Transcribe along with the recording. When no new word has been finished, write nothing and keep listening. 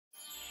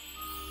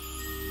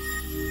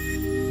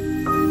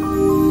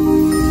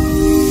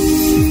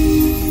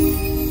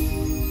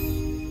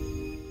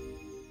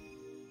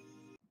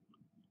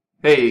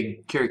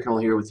Hey, Kerry Knoll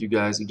here with you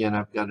guys again.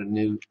 I've got a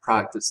new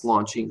product that's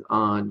launching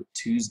on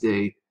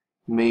Tuesday,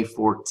 May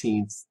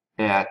 14th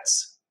at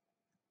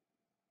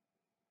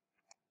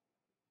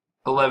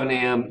 11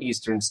 a.m.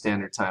 Eastern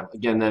Standard Time.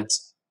 Again,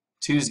 that's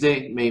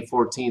Tuesday, May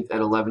 14th at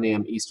 11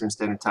 a.m. Eastern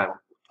Standard Time.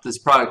 This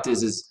product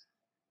is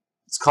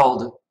it's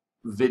called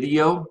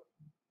Videyo,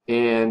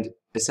 and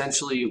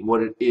essentially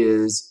what it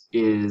is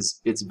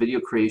it's video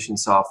creation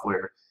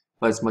software,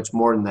 but it's much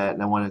more than that,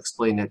 and I want to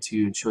explain that to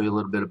you and show you a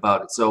little bit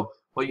about it. So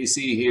what you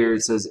see here,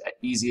 it says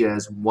easy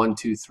as 1,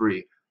 2,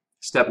 3.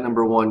 Step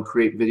number 1,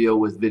 create video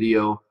with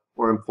Videyo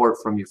or import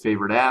from your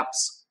favorite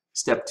apps.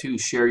 Step 2,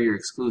 share your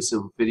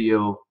exclusive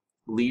video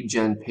lead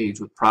gen page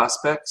with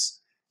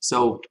prospects.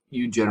 So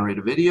you generate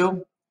a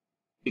video,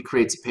 it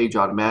creates a page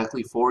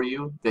automatically for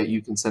you that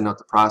you can send out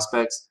to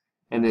prospects,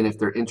 and then if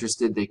they're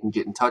interested, they can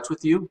get in touch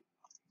with you.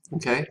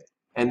 Okay,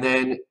 and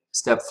then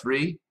step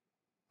 3,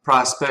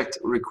 prospect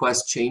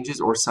requests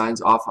changes or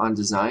signs off on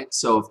design.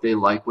 So if they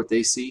like what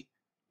they see,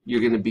 you're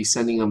going to be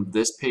sending them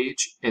this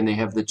page, and they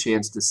have the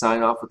chance to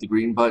sign off with the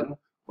green button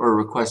or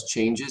request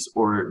changes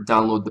or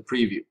download the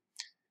preview.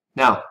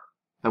 Now,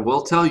 I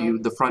will tell you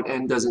the front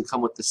end doesn't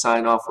come with the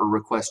sign off or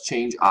request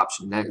change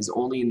option. That is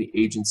only in the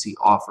agency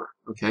offer.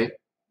 Okay,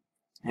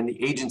 and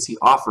the agency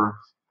offer,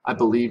 I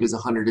believe, is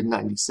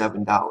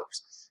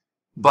 $197.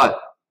 But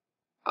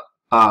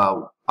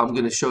I'm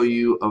going to show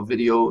you a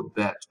video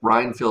that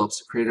Ryan Phillips,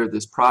 the creator of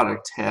this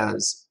product,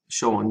 has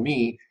shown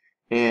me,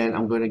 and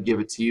I'm going to give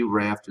it to you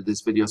right after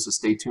this video, so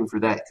stay tuned for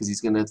that, because he's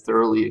going to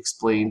thoroughly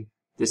explain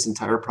this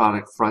entire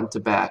product front to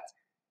back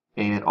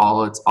and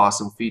all its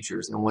awesome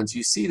features. And once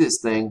you see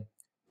this thing,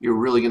 you're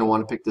really going to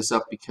want to pick this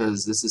up,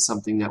 because this is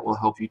something that will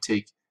help you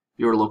take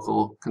your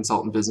local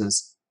consultant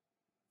business,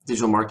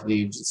 digital marketing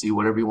agency,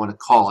 whatever you want to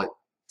call it,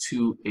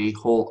 to a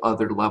whole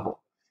other level.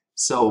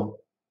 So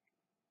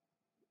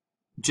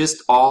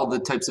just all the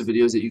types of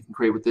videos that you can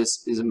create with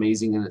this is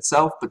amazing in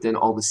itself, but then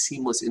all the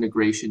seamless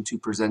integration to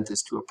present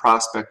this to a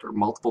prospect or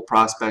multiple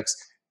prospects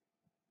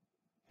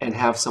and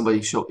have somebody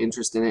show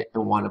interest in it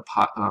and want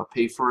to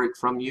pay for it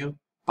from you,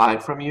 buy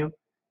it from you,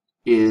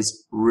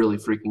 is really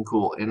freaking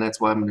cool. And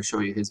that's why I'm going to show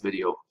you his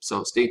video.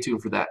 So stay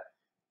tuned for that.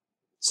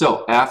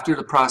 So after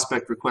the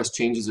prospect request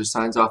changes or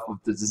signs off of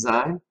the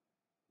design,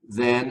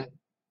 then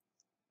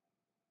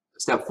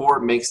step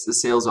 4 makes the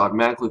sales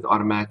automatically with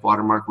automatic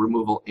watermark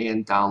removal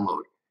and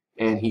download.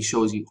 And he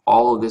shows you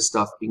all of this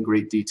stuff in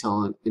great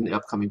detail in the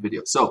upcoming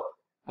video. So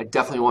I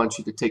definitely want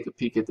you to take a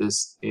peek at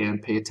this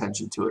and pay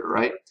attention to it, all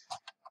right?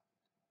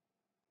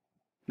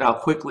 Now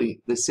quickly,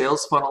 the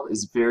sales funnel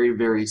is very,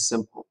 very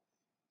simple.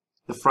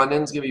 The front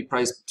end is going to be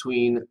priced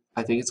between,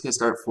 I think it's going to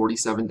start at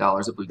 $47.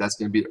 I believe that's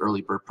going to be the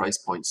early bird price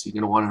point. So you're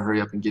going to want to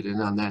hurry up and get in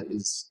on that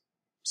as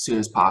soon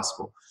as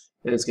possible.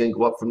 And it's going to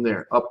go up from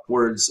there,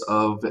 upwards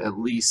of at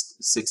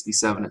least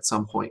 67 at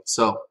some point.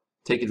 So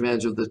take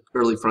advantage of the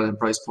early front end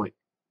price point.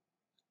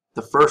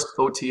 The first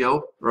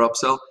OTO or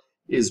upsell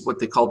is what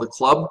they call the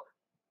club.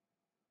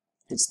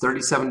 It's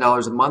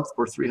 $37 a month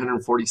or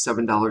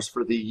 $347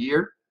 for the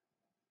year.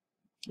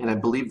 And I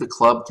believe the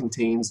club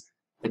contains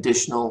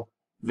additional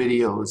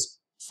videos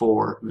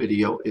for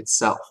Videyo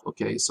itself.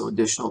 Okay, so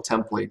additional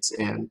templates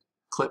and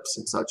clips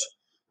and such,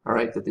 all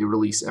right, that they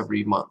release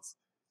every month.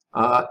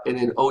 And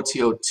then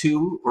OTO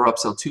 2 or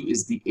upsell 2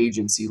 is the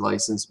agency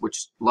license,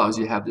 which allows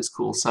you to have this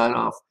cool sign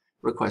off,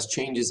 request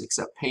changes,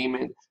 accept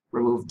payment,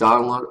 remove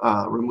download,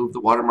 remove the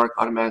watermark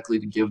automatically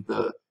to give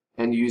the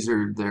end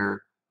user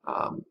their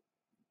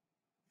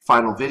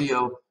final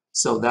video.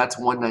 So that's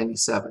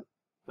 $197.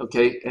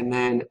 Okay, and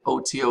then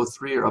OTO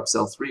 3 or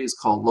upsell 3 is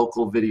called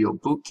Local Video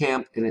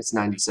Bootcamp, and it's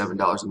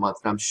 $97 a month.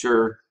 And I'm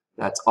sure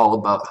that's all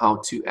about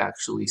how to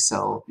actually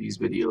sell these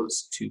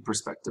videos to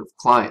prospective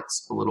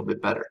clients a little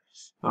bit better.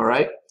 All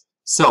right,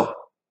 so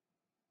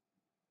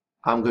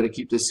I'm going to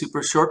keep this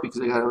super short because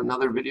I got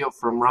another video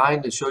from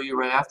Ryan to show you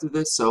right after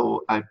this.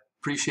 So I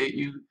appreciate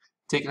you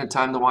taking the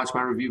time to watch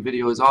my review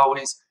video as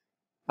always.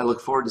 I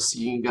look forward to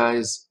seeing you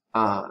guys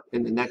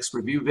in the next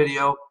review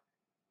video.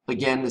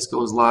 Again, this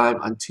goes live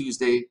on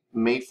Tuesday,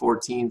 May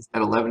 14th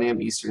at 11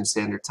 a.m. Eastern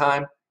Standard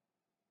Time.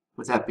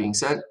 With that being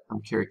said,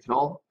 I'm Kerry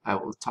Knoll. I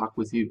will talk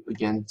with you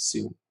again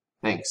soon.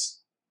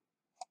 Thanks.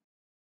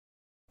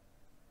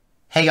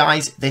 Hey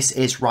guys, this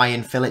is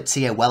Ryan Phillips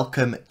here.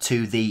 Welcome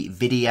to the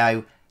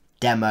Videyo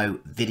demo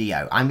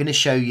video. I'm going to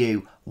show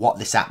you what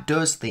this app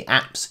does, the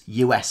app's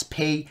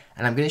USP,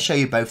 and I'm going to show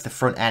you both the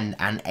front end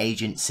and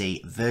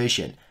agency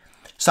version.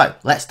 So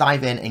let's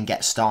dive in and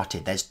get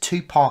started. There's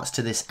 2 parts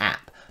to this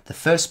app. The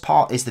first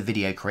part is the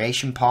video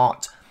creation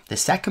part. The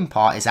second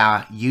part is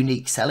our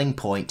unique selling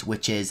point,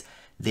 which is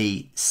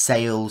the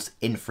sales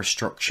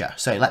infrastructure.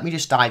 So let me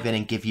just dive in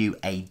and give you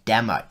a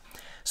demo.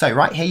 So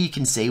right here you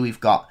can see we've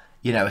got,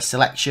 a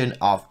selection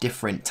of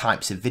different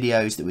types of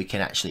videos that we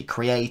can actually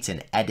create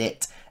and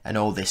edit and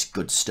all this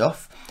good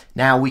stuff.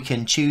 Now we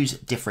can choose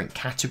different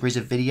categories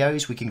of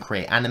videos. We can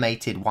create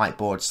animated,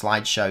 whiteboard,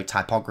 slideshow,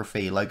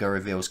 typography, logo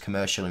reveals,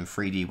 commercial and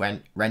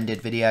 3D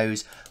rendered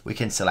videos. We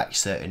can select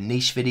certain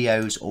niche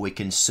videos, or we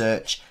can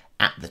search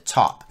at the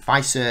top. If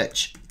I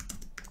search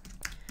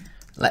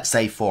let's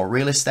say for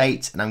real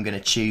estate, and I'm going to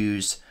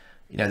choose,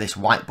 this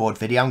whiteboard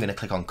video. I'm going to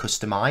click on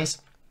customize.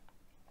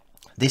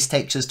 This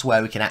takes us to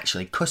where we can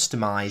actually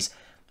customize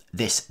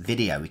this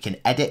video. We can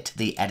edit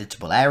the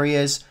editable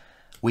areas.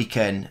 We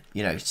can,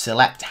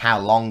 select how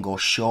long or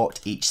short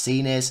each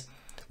scene is.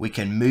 We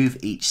can move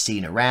each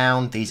scene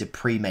around. These are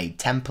pre-made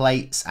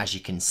templates, as you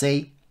can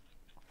see.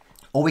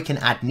 Or we can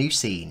add new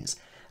scenes.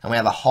 And we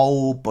have a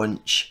whole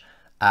bunch,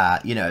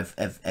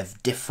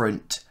 of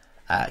different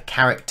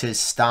characters,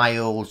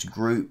 styles,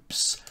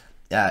 groups,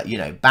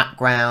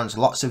 backgrounds,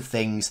 lots of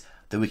things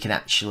that we can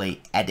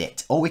actually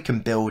edit. Or we can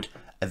build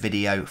a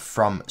video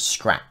from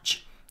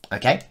scratch.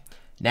 Okay,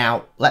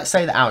 now let's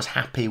say that I was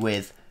happy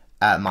with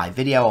my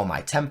video or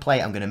my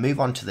template. I'm going to move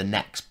on to the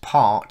next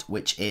part,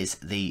 which is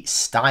the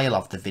style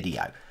of the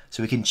video.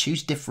 So we can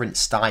choose different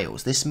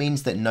styles. This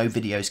means that no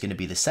video is going to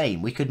be the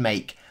same. We could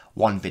make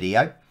one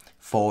video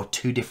for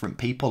 2 different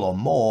people or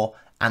more,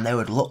 and they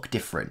would look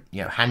different,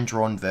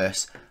 hand-drawn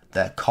versus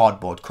the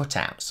cardboard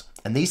cutouts.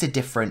 And these are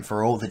different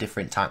for all the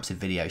different types of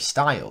video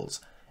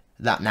styles.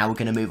 Now we're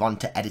going to move on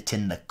to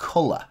editing the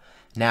color.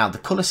 Now the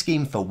color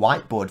scheme for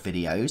whiteboard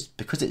videos,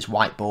 because it's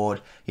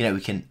whiteboard,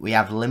 we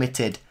have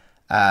limited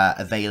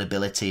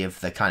availability of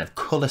the kind of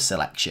color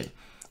selection.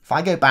 If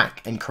I go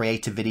back and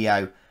create a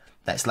video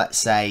that's, let's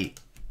say,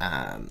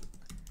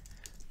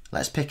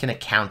 let's pick an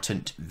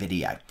accountant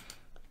video,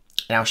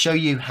 and I'll show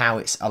you how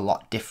it's a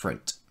lot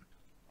different.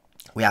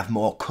 We have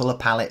more color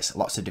palettes,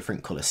 lots of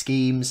different color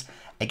schemes.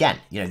 Again,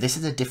 this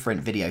is a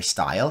different video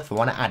style. If we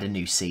want to add a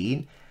new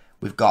scene,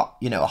 we've got,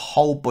 a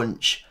whole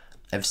bunch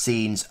of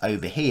scenes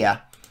over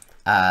here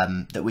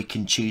that we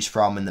can choose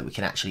from and that we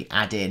can actually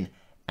add in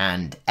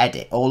and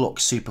edit. All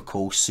looks super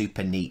cool,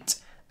 super neat,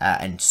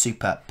 and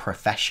super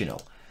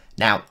professional.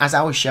 Now, as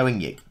I was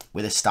showing you,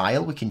 with a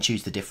style, we can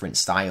choose the different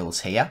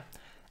styles here.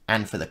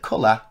 And for the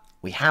color,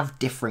 we have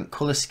different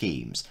color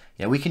schemes.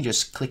 We can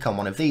just click on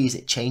one of these,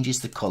 it changes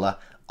the color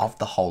of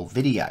the whole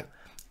video.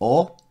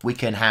 Or we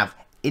can have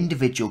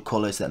individual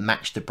colors that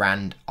match the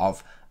brand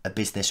of a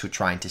business we're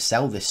trying to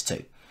sell this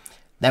to.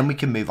 Then we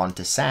can move on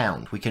to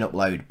sound. We can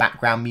upload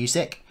background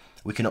music.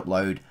 We can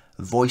upload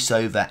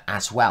voiceover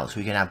as well. So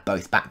we can have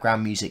both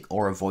background music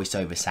or a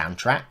voiceover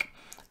soundtrack.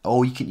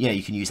 Or you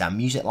can use our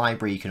music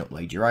library. You can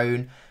upload your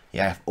own.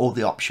 You have all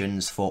the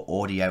options for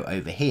audio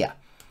over here.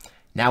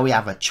 Now we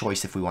have a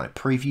choice if we want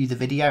to preview the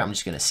video. I'm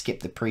just going to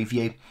skip the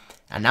preview.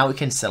 And now we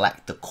can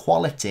select the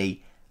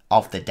quality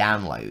of the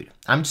download.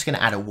 I'm just going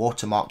to add a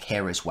watermark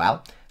here as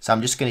well. So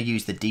I'm just going to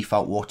use the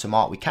default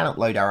watermark. We can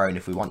upload our own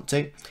if we want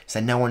to,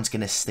 so no one's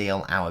going to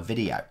steal our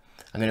video.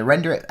 I'm going to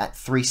render it at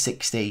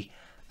 360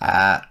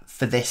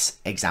 for this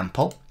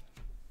example.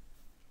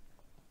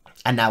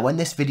 And now when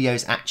this video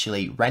is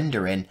actually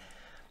rendering,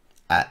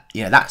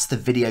 that's the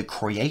video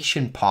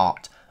creation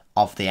part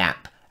of the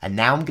app. And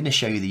now I'm going to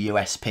show you the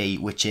USP,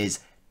 which is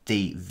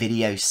the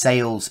video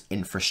sales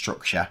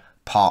infrastructure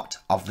part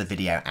of the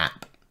video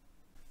app.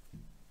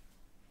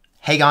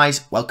 Hey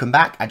guys, welcome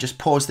back. I just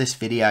paused this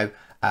video,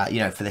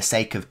 for the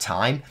sake of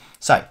time.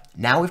 So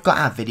now we've got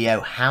our video.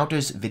 How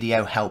does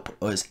video help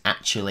us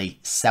actually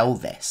sell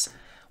this?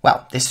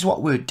 Well, this is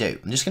what we would do.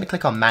 I'm just going to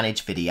click on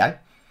manage video.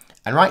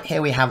 And right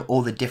here we have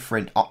all the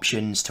different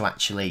options to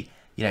actually,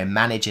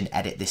 manage and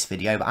edit this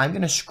video. But I'm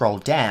going to scroll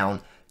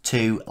down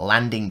to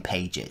landing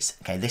pages.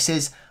 Okay, this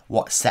is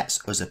what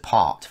sets us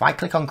apart. If I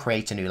click on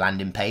create a new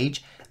landing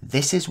page,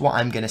 this is what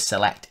I'm going to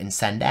select and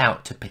send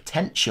out to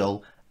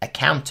potential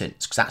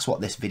accountants, because that's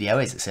what this video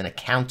is. It's an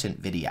accountant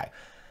video.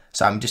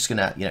 So I'm just going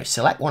to,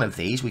 select one of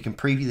these. We can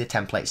preview the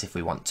templates if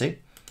we want to.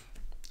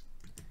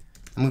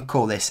 I'm going to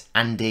call this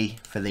Andy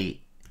for the,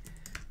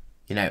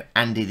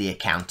 Andy the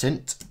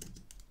accountant.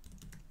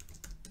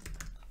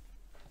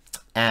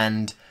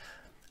 And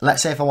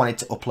let's say if I wanted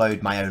to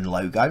upload my own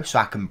logo, so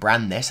I can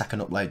brand this, I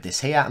can upload this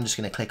here. I'm just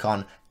going to click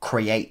on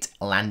create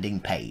landing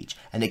page,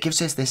 and it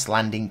gives us this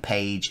landing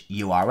page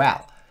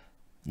URL.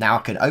 Now I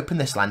can open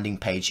this landing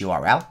page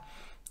URL,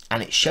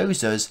 and it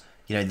shows us,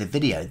 the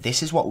video.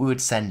 This is what we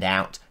would send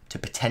out to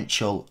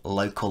potential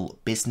local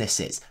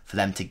businesses for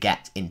them to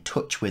get in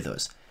touch with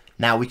us.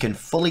 Now we can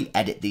fully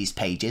edit these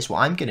pages.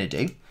 What I'm going to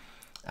do,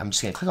 I'm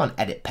just going to click on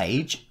edit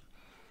page,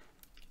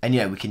 and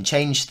we can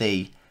change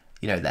the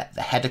the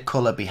header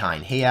color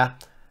behind here.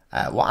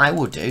 What I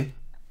will do,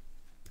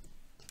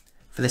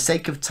 for the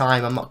sake of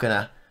time, I'm not going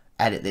to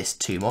edit this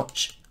too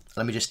much.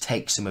 Let me just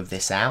take some of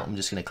this out. I'm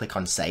just going to click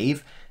on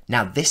save.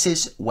 Now this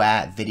is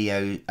where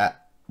video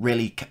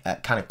really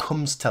kind of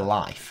comes to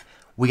life.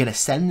 We're going to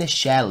send this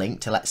share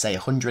link to, let's say,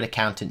 100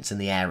 accountants in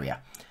the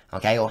area,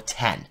 okay, or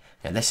 10.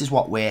 Now this is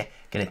what we're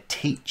going to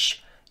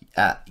teach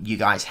you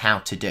guys how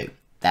to do.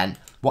 Then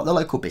what the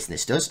local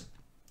business does,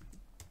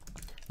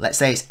 let's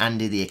say it's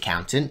Andy the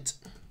accountant.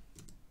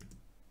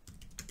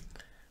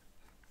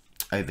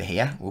 Over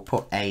here, we'll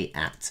put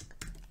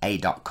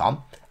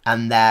a@a.com,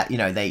 and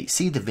they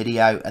see the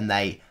video, and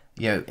they,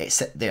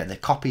 the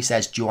copy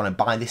says, do you want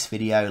to buy this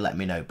video? Let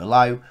me know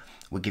below.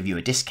 We'll give you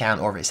a discount.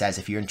 Or if it says,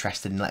 if you're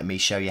interested in letting me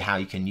show you how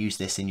you can use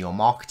this in your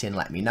marketing,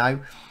 let me know.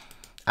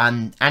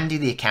 and Andy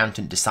the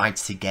accountant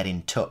decides to get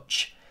in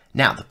touch.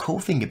 Now, the cool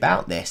thing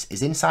about this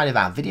is inside of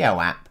our video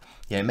app,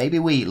 maybe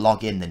we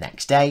log in the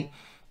next day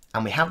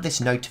and we have this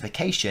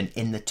notification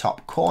in the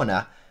top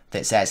corner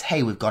that says,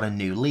 hey, we've got a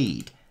new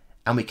lead.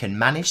 And we can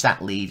manage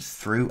that lead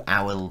through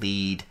our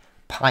lead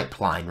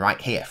pipeline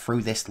right here,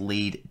 through this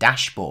lead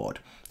dashboard.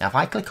 Now, if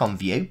I click on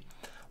view,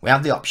 we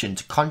have the option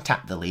to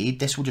contact the lead.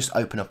 This will just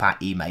open up our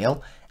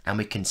email and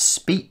we can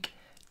speak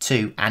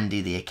to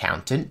Andy the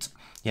accountant.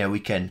 We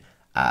can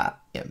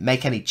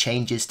make any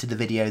changes to the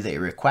video that he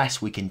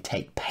requests. We can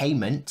take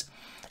payment,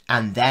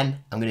 and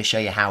then I'm going to show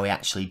you how we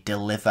actually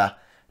deliver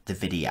the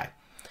video.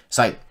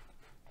 So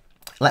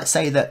let's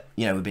say that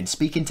we've been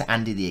speaking to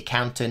Andy the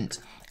accountant,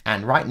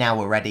 and right now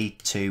we're ready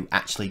to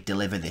actually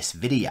deliver this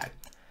video,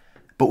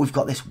 but we've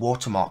got this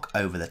watermark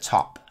over the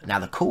top. Now,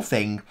 the cool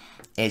thing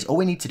is all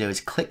we need to do is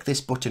click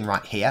this button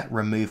right here,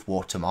 remove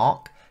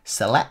watermark,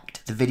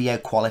 select the video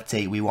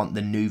quality we want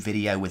the new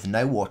video with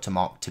no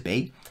watermark to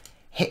be,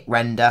 hit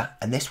render,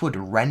 and this would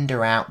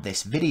render out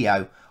this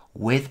video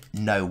with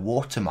no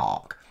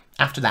watermark.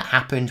 After that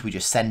happens, we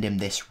just send him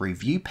this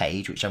review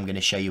page, which I'm going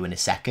to show you in a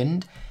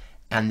second,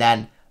 and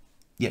then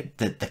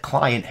the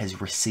client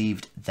has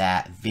received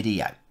their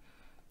video.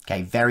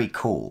 Okay, very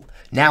cool.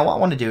 Now what I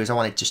want to do is I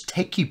want to just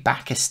take you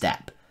back a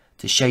step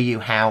to show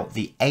you how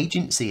the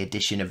agency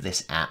edition of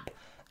this app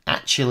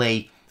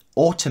actually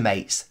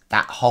automates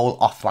that whole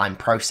offline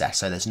process.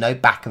 So there's no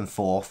back and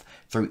forth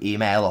through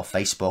email or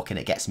Facebook and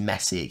it gets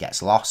messy, it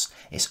gets lost.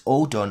 It's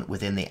all done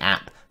within the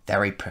app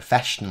very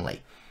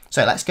professionally.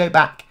 So let's go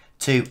back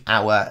to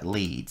our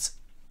leads.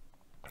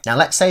 Now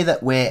let's say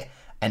that we're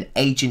an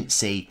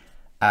agency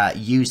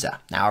user.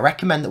 Now I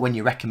recommend that when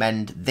you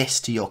recommend this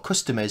to your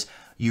customers,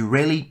 you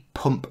really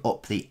pump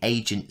up the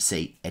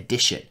agency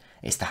edition.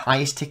 It's the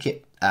highest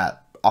ticket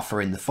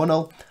offer in the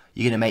funnel.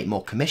 You're going to make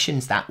more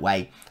commissions that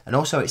way, and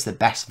also it's the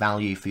best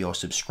value for your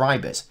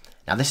subscribers.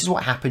 Now this is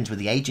what happens with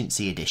the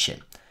agency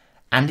edition.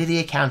 Andy the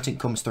accountant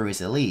comes through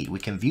as a lead. We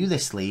can view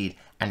this lead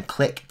and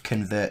click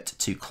convert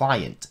to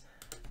client.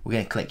 We're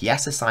going to click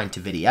yes, assign to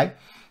video,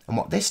 and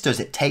what this does,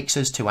 it takes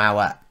us to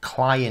our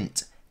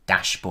client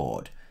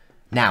dashboard.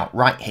 Now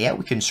right here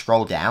we can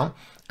scroll down,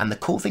 and the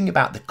cool thing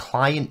about the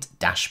client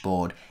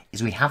dashboard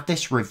is we have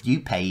this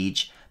review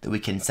page that we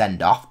can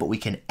send off, but we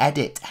can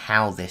edit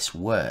how this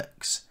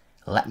works.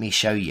 Let me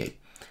show you.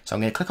 So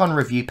I'm going to click on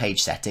review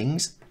page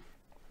settings,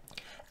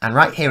 and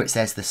right here it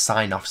says the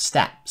sign off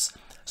steps.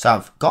 So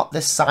I've got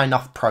this sign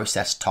off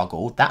process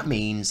toggled. That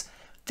means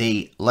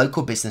the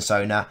local business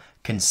owner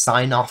can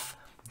sign off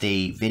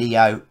the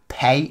video,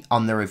 pay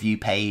on the review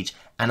page,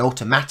 and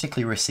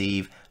automatically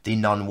receive the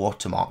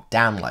non-watermark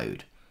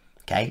download.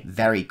 Okay,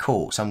 very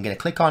cool. So I'm going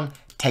to click on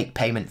take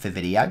payment for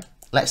video.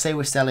 Let's say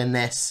we're selling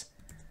this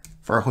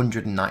for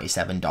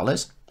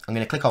 $197. I'm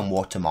going to click on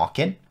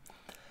watermarking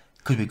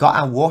because we've got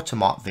our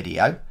watermark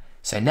video.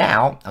 So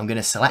now I'm going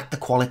to select the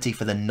quality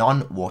for the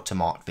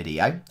non-watermark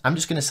video. I'm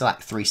just going to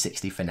select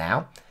 360 for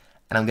now,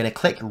 and I'm going to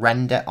click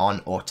render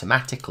on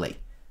automatically.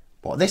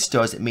 What this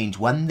does, it means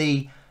when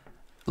the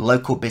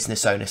local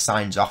business owner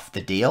signs off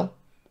the deal,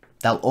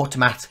 they'll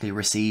automatically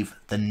receive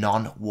the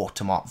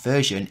non-watermark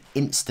version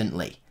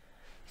instantly.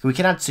 We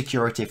can add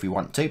security if we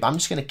want to, but I'm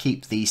just going to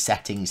keep these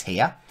settings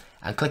here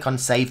and click on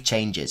save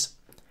changes.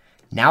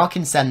 Now I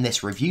can send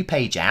this review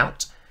page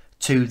out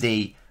to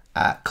the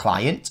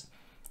client.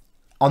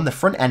 On the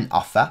front end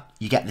offer,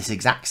 you get this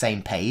exact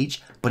same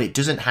page, but it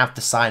doesn't have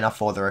the sign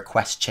off or the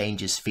request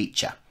changes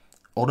feature.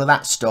 All of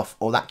that stuff,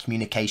 all that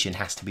communication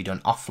has to be done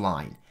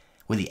offline.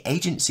 With the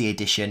agency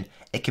edition,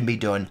 it can be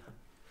done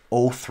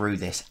all through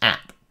this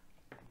app.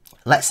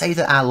 Let's say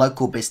that our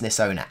local business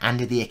owner,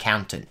 Andy the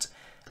accountant,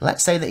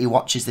 let's say that he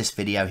watches this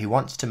video, he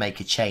wants to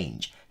make a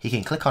change. He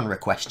can click on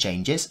request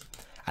changes,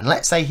 and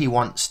let's say he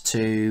wants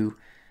to,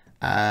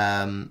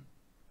 I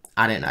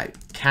don't know,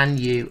 can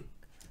you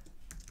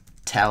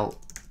tell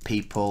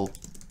people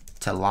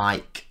to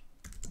like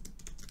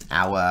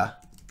our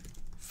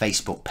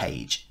Facebook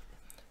page?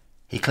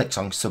 He clicks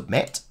on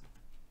submit,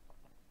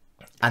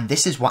 and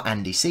this is what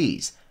Andy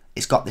sees.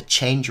 It's got the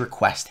change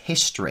request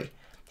history,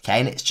 okay,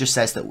 and it just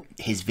says that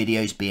his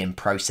video is being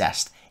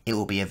processed. It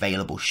will be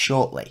available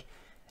shortly.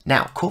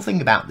 Now, cool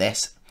thing about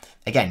this,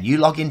 again, you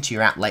log into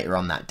your app later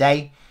on that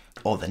day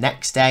or the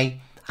next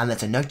day, and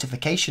there's a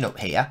notification up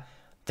here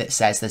that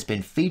says there's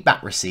been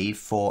feedback received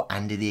for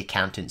Andy the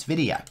accountant's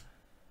video.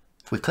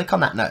 If we click on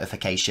that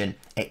notification,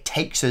 it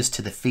takes us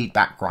to the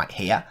feedback right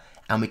here,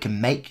 and we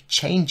can make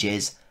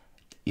changes,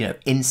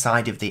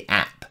 inside of the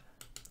app.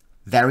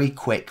 Very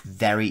quick,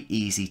 very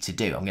easy to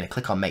do. I'm going to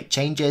click on make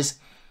changes.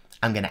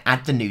 I'm going to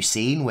add the new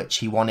scene, which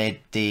he wanted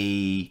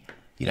the,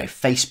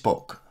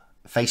 Facebook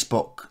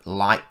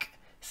like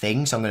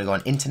thing. So I'm going to go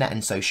on internet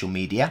and social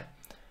media.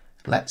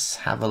 Let's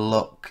have a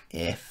look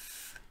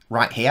if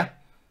right here,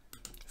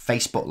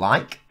 Facebook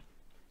like.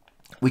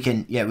 We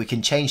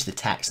can change the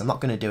text. I'm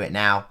not going to do it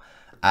now,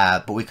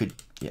 but we could,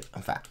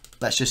 in fact,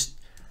 let's just,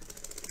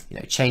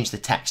 change the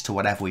text to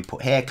whatever we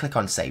put here. Click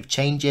on save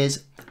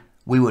changes.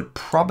 We would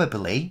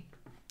probably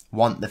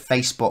want the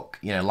Facebook,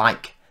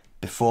 like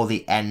before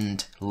the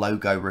end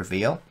logo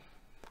reveal.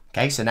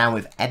 Okay, so now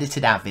we've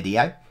edited our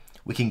video.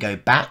 We can go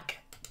back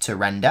to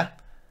render.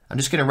 I'm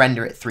just going to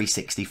render it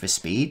 360 for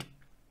speed.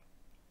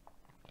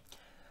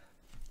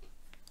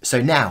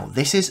 So now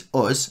this is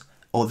us,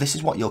 or this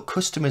is what your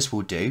customers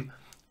will do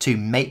to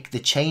make the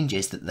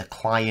changes that the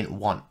client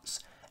wants.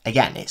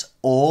 Again, it's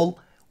all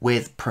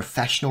with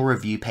professional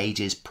review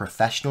pages,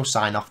 professional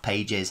sign-off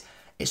pages.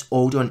 It's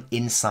all done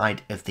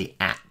inside of the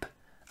app.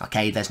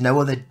 Okay, there's no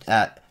other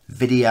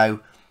video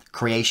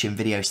creation,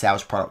 video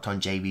sales product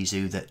on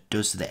JVZoo that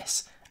does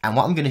this. And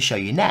what I'm going to show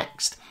you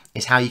next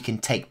is how you can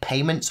take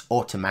payments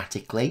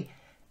automatically.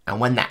 And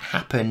when that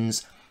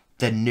happens,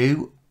 the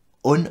new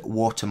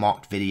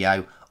unwatermarked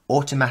video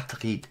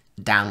automatically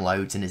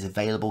downloads and is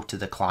available to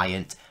the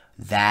client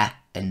there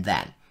and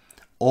then.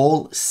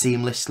 All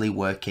seamlessly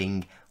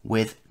working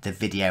with the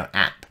Videyo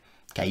app.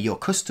 Okay, your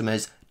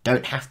customers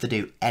don't have to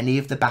do any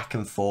of the back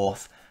and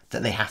forth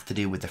that they have to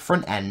do with the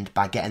front end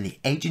by getting the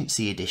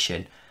agency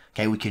edition.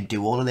 Okay, we can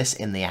do all of this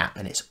in the app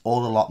and it's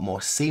all a lot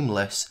more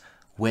seamless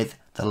with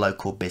the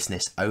local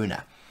business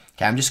owner.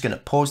 Okay, I'm just going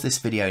to pause this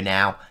video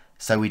now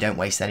so we don't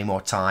waste any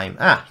more time.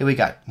 Here we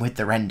go with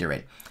the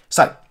rendering.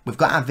 So we've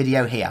got our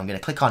video here. I'm going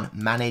to click on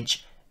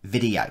Manage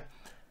Video.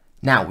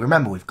 Now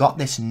remember, we've got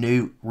this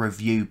new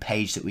review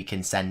page that we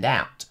can send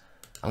out.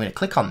 I'm going to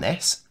click on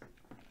this.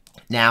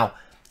 Now,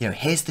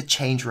 here's the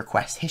change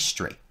request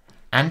history.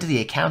 And the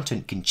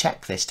accountant can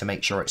check this to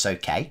make sure it's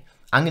okay.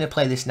 I'm going to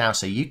play this now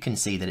so you can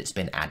see that it's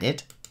been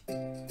added.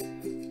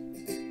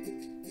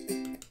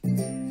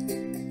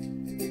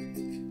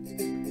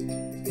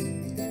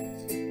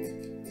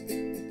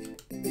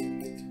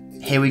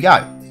 Here we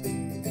go.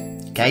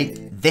 Okay,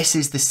 this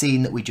is the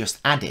scene that we just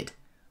added.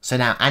 So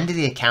now Andy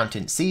the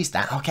accountant sees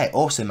that. Okay,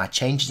 awesome, my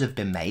changes have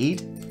been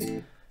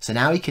made. So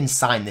now he can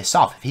sign this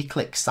off. If he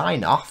clicks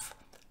sign off,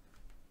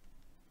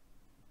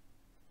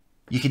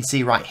 you can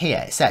see right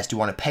here, it says, do you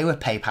want to pay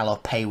with PayPal or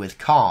pay with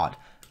card?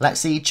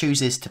 Let's say he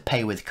chooses to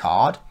pay with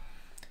card.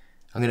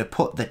 I'm going to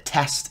put the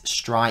test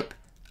Stripe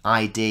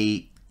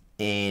ID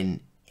in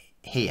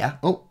here.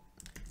 Oh,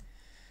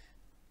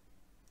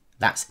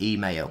 that's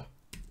email.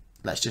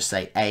 Let's just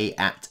say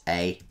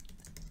a@a.com.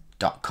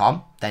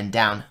 Then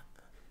down,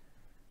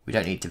 we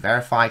don't need to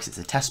verify because it's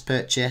a test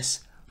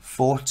purchase.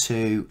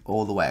 4/2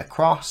 all the way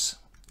across.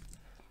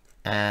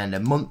 And a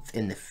month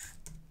in the,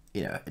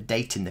 a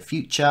date in the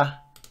future.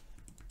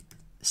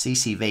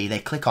 CCV, they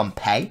click on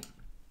pay.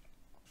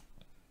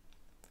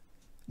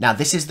 Now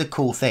this is the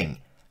cool thing.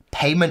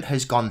 Payment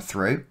has gone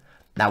through.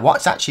 Now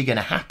what's actually going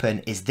to happen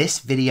is this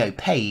video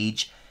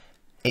page,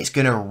 it's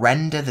going to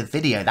render the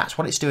video. That's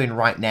what it's doing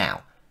right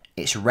now.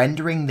 It's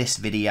rendering this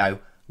video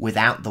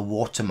without the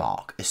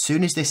watermark. As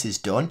soon as this is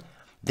done,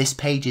 this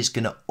page is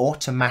going to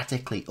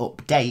automatically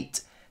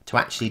update to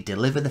actually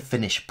deliver the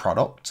finished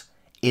product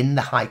in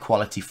the high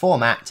quality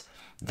format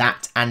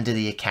that Andy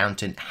the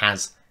accountant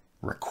has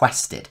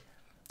requested.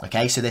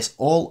 Okay, so this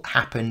all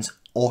happens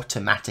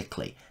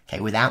automatically, okay,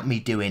 without me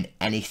doing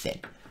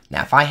anything.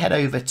 Now, if I head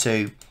over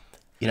to,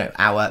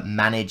 our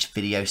manage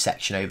video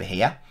section over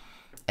here,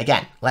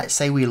 again, let's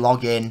say we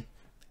log in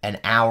an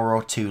hour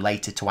or two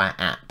later to our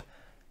app.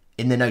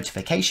 In the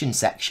notification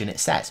section, it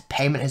says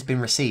payment has been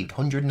received,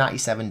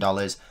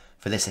 $197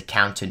 for this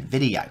accountant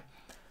video.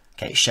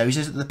 Okay, it shows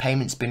us that the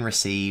payment's been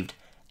received.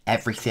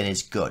 Everything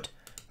is good.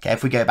 Okay,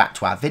 if we go back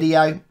to our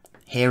video,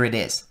 here it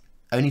is.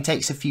 Only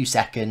takes a few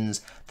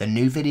seconds. The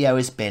new video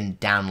has been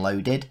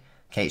downloaded.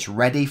 Okay, it's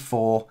ready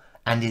for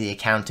Andy the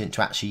accountant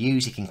to actually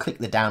use. He can click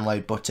the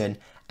download button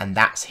and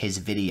that's his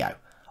video.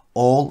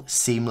 All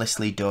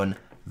seamlessly done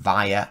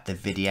via the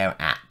Videyo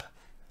app.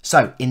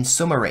 So in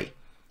summary,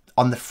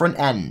 on the front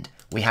end,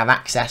 we have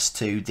access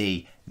to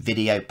the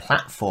Videyo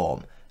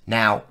platform.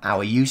 Now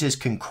our users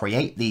can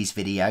create these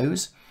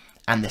videos.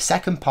 And the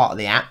second part of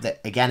the app that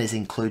again is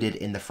included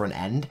in the front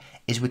end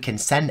is we can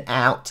send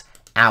out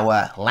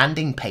our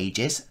landing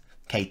pages,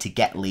 okay, to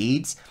get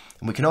leads.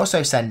 And we can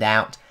also send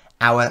out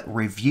our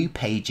review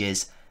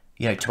pages,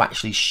 to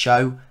actually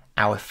show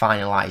our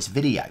finalized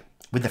video.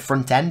 With the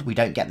front end, we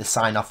don't get the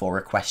sign off or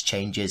request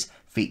changes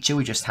feature.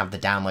 We just have the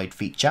download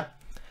feature.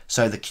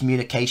 So the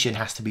communication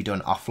has to be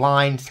done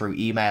offline through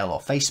email or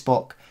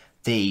Facebook.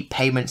 The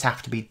payments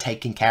have to be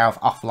taken care of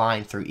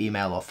offline through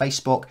email or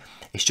Facebook.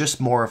 It's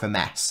just more of a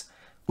mess.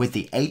 With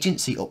the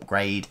agency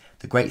upgrade,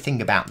 the great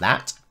thing about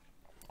that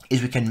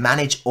is we can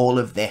manage all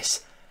of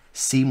this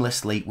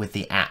seamlessly with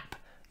the app.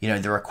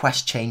 The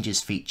request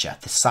changes feature,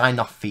 the sign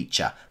off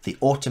feature, the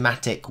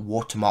automatic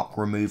watermark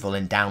removal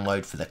and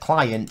download for the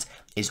client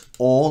is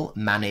all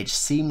managed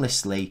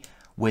seamlessly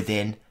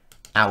within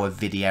our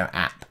Videyo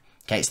app.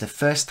 Okay, it's the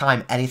first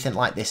time anything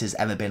like this has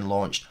ever been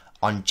launched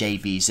on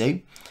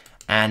JVZoo.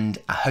 And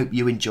I hope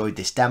you enjoyed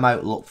this demo.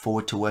 Look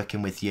forward to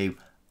working with you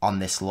on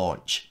this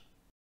launch.